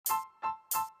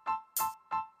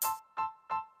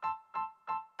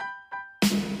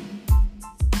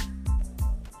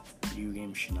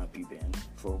games should not be banned.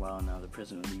 For a while now, the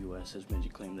President of the U.S. has made a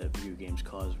claim that video games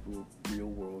cause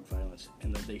real-world violence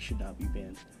and that they should not be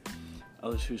banned.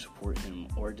 Others who support him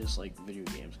or dislike video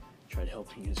games tried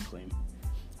helping his claim,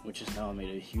 which has now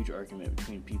made a huge argument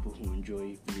between people who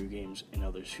enjoy video games and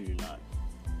others who do not.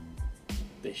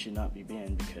 They should not be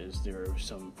banned because there are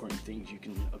some important things you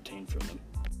can obtain from them.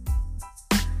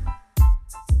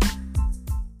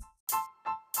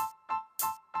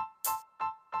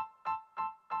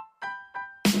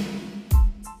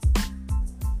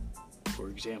 For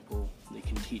example, they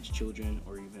can teach children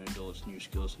or even adults new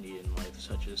skills needed in life,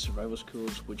 such as survival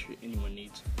skills, which anyone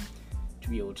needs to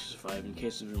be able to survive in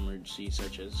case of emergency,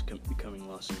 such as becoming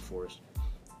lost in the forest.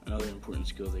 Another important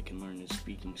skill they can learn is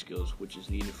speaking skills, which is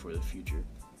needed for the future.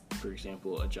 For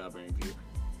example, a job interview.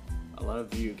 A lot of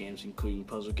video games, including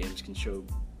puzzle games, can show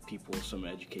people some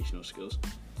educational skills.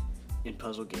 In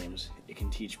puzzle games, it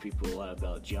can teach people a lot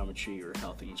about geometry or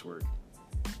how things work.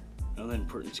 Another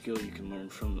important skill you can learn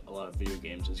from a lot of video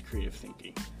games is creative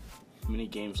thinking. Many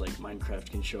games like Minecraft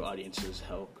can show audiences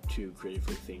how to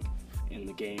creatively think in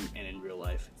the game and in real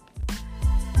life.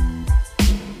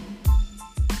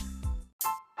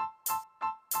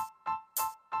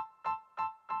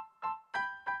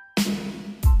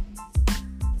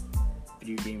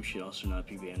 Video games should also not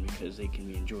be banned because they can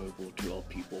be enjoyable to all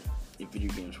people. If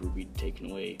video games were to be taken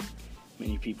away,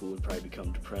 many people would probably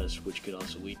become depressed, which could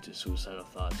also lead to suicidal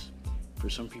thoughts. For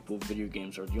some people, video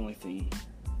games are the only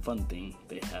fun thing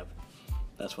they have.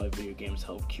 That's why video games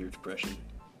help cure depression.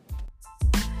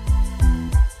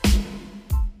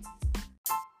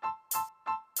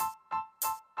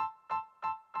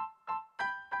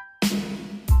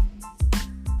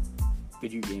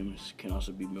 Video games can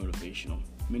also be motivational.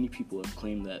 Many people have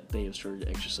claimed that they have started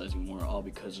exercising more, all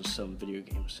because of some video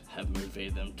games have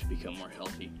motivated them to become more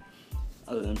healthy.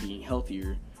 Other than being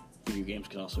healthier, video games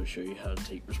can also show you how to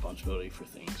take responsibility for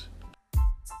things.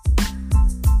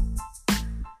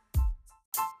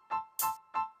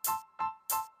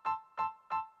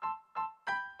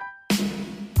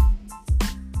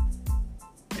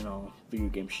 In all, video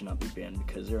games should not be banned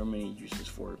because there are many uses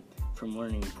for it, from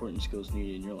learning important skills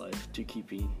needed in your life to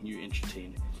keeping you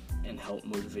entertained and help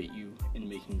motivate you in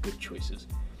making good choices.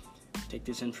 Take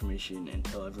this information and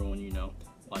tell everyone you know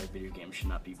why video games should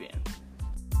not be banned.